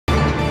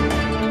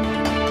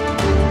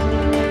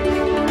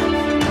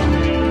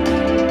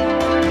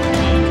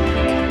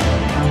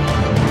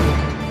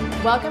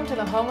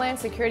the Homeland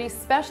Security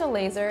Special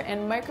Laser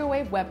and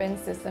Microwave Weapons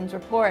Systems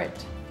Report.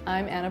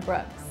 I'm Anna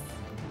Brooks.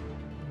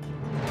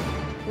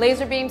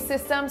 Laser beam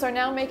systems are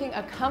now making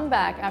a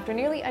comeback after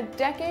nearly a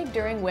decade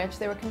during which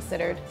they were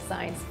considered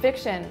science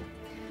fiction.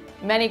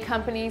 Many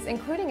companies,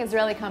 including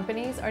Israeli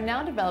companies, are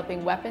now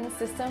developing weapons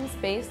systems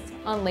based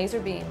on laser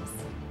beams.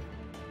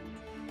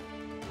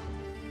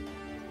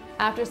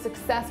 After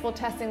successful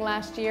testing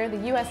last year,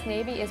 the U.S.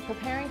 Navy is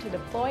preparing to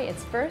deploy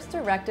its first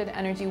directed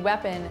energy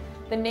weapon,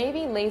 the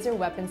Navy Laser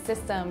Weapon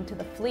System, to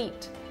the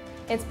fleet.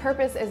 Its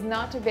purpose is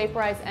not to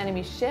vaporize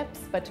enemy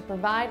ships, but to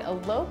provide a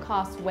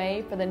low-cost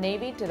way for the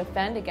Navy to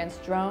defend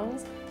against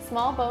drones,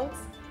 small boats,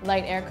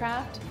 light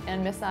aircraft,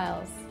 and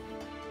missiles.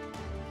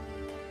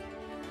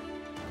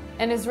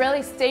 An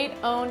Israeli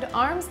state-owned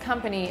arms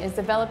company is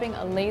developing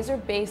a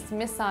laser-based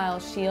missile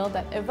shield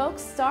that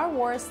evokes Star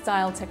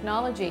Wars-style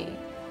technology.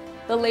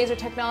 The laser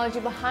technology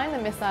behind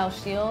the missile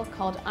shield,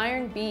 called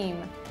Iron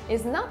Beam,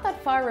 is not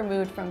that far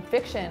removed from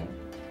fiction.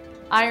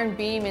 Iron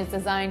Beam is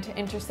designed to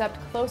intercept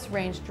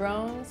close-range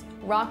drones,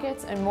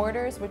 rockets, and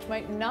mortars which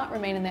might not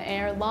remain in the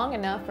air long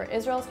enough for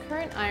Israel's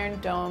current Iron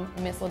Dome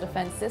missile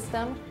defense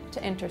system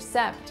to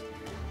intercept.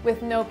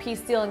 With no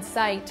peace deal in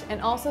sight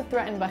and also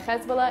threatened by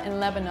Hezbollah in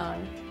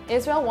Lebanon,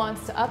 Israel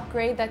wants to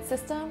upgrade that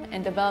system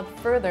and develop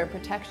further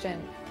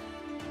protection.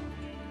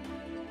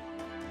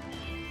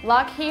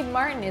 Lockheed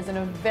Martin is in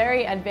a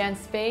very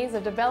advanced phase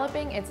of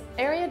developing its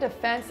Area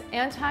Defense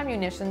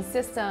Anti-Munition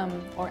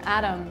System, or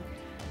ATOM.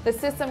 The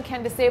system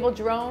can disable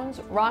drones,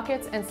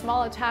 rockets, and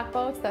small attack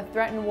boats that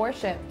threaten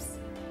warships.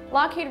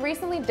 Lockheed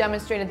recently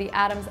demonstrated the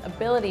ATOM's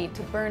ability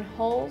to burn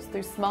holes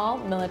through small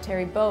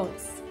military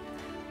boats.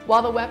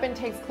 While the weapon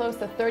takes close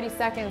to 30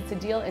 seconds to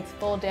deal its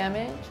full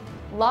damage,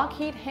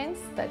 Lockheed hints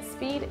that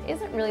speed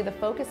isn't really the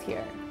focus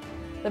here.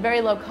 The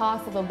very low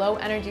cost of the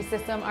low-energy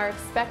system are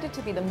expected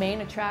to be the main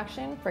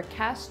attraction for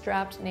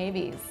cash-strapped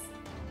navies.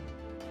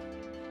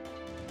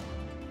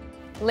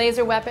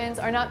 Laser weapons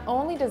are not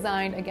only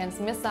designed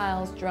against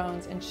missiles,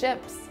 drones, and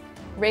ships.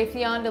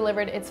 Raytheon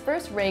delivered its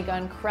first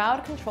Raygun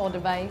crowd control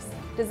device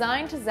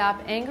designed to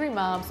zap angry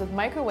mobs with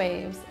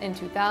microwaves in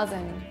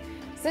 2000.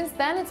 Since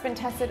then, it's been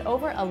tested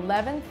over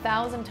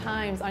 11,000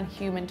 times on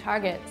human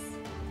targets.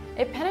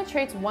 It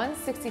penetrates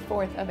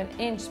 1/64th of an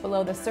inch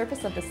below the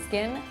surface of the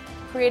skin,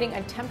 creating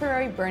a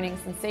temporary burning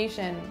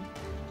sensation.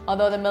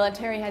 Although the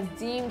military has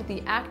deemed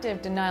the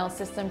active denial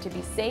system to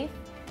be safe,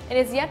 it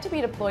is yet to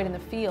be deployed in the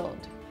field.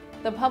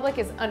 The public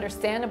is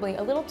understandably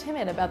a little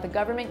timid about the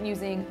government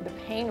using the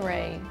pain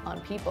ray on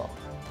people.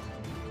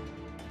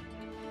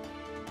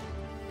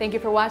 Thank you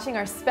for watching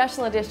our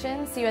special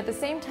edition. See you at the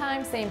same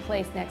time, same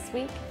place next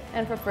week.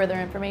 And for further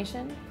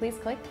information, please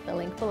click the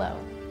link below.